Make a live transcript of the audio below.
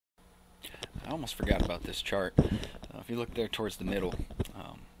almost forgot about this chart. If you look there towards the middle,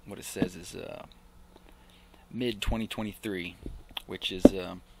 what it says is mid 2023, which is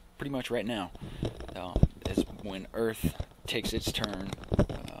pretty much right now, is when Earth takes its turn,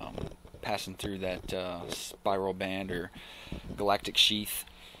 passing through that spiral band or galactic sheath.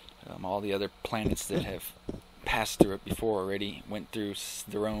 All the other planets that have passed through it before already went through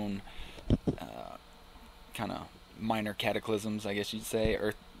their own kind of minor cataclysms, I guess you'd say.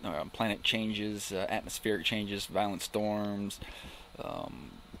 Earth, planet changes, atmospheric changes, violent storms,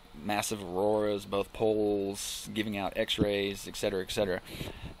 massive auroras, both poles, giving out X-rays, etc., etc.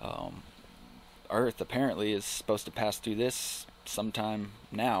 Earth apparently is supposed to pass through this sometime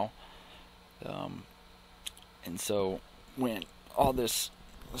now, and so when all this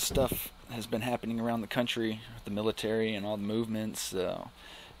stuff has been happening around the country, the military and all the movements,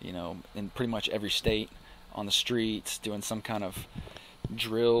 in pretty much every state, on the streets, doing some kind of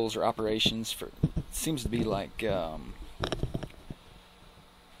drills or operations for, it seems to be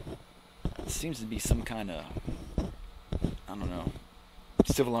some kind of, I don't know,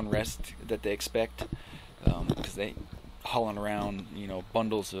 civil unrest that they expect, because they hauling around,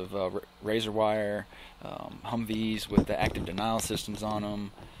 bundles of razor wire, Humvees with the active denial systems on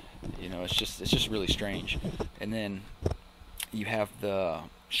them. It's just really strange. And then you have the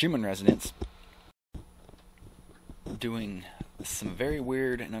Schumann resonance doing some very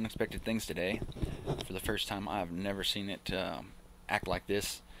weird and unexpected things today. For the first time, I've never seen it act like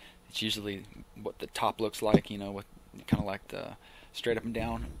this. It's usually what the top looks like, with kind of like the straight up and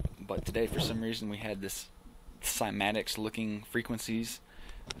down. But today, for some reason, we had this cymatics-looking frequencies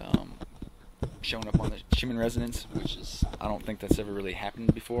showing up on the Schumann resonance, which is, I don't think that's ever really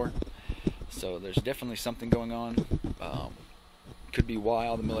happened before. So there's definitely something going on. Could be why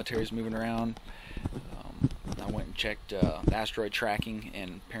all the military is moving around. I went and checked the asteroid tracking,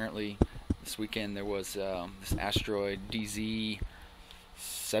 and apparently this weekend there was this asteroid DZ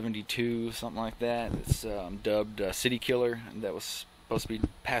 72, something like that. It's dubbed City Killer, that was supposed to be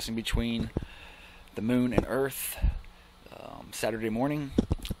passing between the moon and Earth Saturday morning.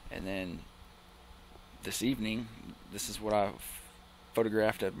 And then this evening, this is what I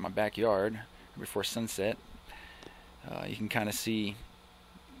photographed at my backyard before sunset. You can kind of see,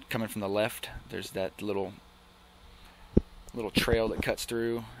 coming from the left, there's that little trail that cuts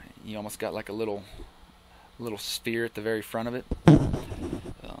through. You almost got like a little sphere at the very front of it.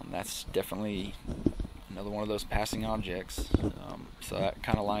 That's definitely another one of those passing objects. So that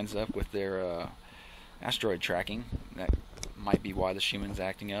kind of lines up with their asteroid tracking. That might be why the Schumann's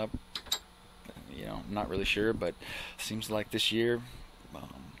acting up. I'm not really sure, but seems like this year,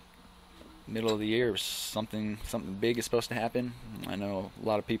 middle of the year, something big is supposed to happen. I know a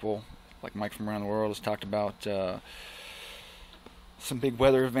lot of people, like Mike from around the world, has talked about some big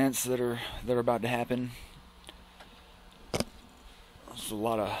weather events that are about to happen. There's a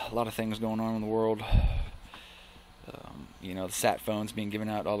lot of things going on in the world. The sat phones being given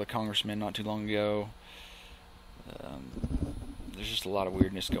out to all the congressmen not too long ago. There's just a lot of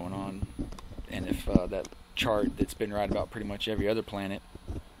weirdness going on. And if that chart that's been right about pretty much every other planet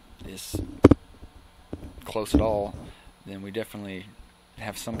is close at all, then we definitely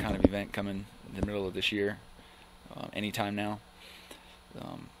have some kind of event coming in the middle of this year, anytime now.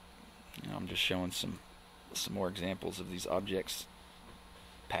 I'm just showing some more examples of these objects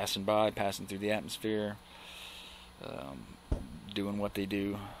passing through the atmosphere, doing what they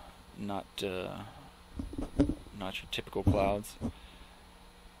do, not your typical clouds.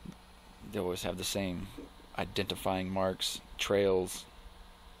 They always have the same identifying marks, trails,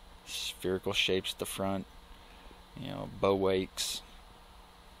 spherical shapes at the front, bow wakes,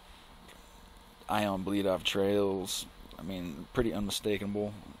 ion bleed-off trails. I mean, pretty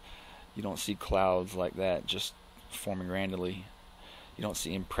unmistakable. You don't see clouds like that just forming randomly. You don't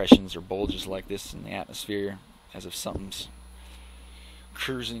see impressions or bulges like this in the atmosphere, as if something's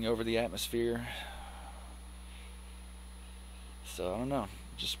cruising over the atmosphere. So I don't know.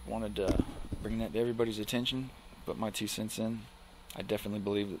 Just wanted to bring that to everybody's attention. Put my 2 cents in. I definitely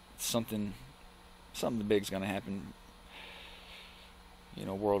believe that something big's going to happen.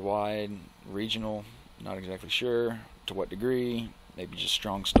 Worldwide, regional. Not exactly sure to what degree. Maybe just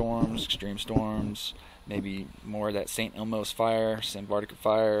strong storms, extreme storms. Maybe more of that St. Elmo's fire, Antarctica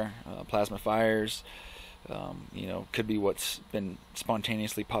fire, plasma fires. Could be what's been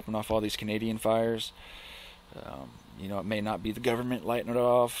spontaneously popping off all these Canadian fires. It may not be the government lighting it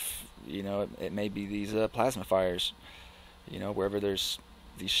off. It may be these plasma fires. Wherever there's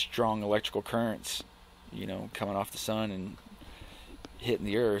these strong electrical currents, coming off the sun and hitting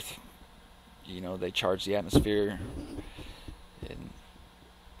the earth, they charge the atmosphere and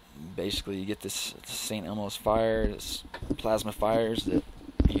basically you get this St. Elmo's fire, this plasma fires that,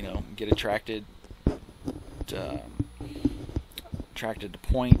 you know, get attracted to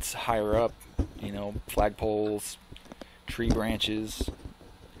points higher up, you know, flagpoles, tree branches,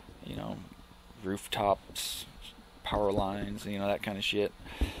 you know, rooftops, power lines, you know, that kind of shit,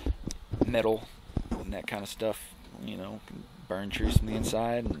 metal and that kind of stuff, you know, can burn trees from the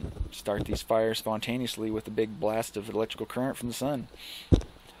inside and start these fires spontaneously with a big blast of electrical current from the sun.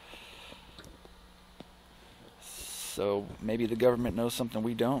 So maybe the government knows something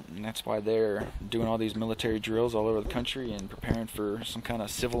we don't, and that's why they're doing all these military drills all over the country and preparing for some kind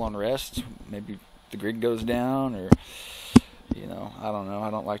of civil unrest. Maybe the grid goes down, or, you know, I don't know. I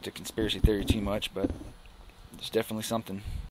don't like to conspiracy theory too much, but there's definitely something.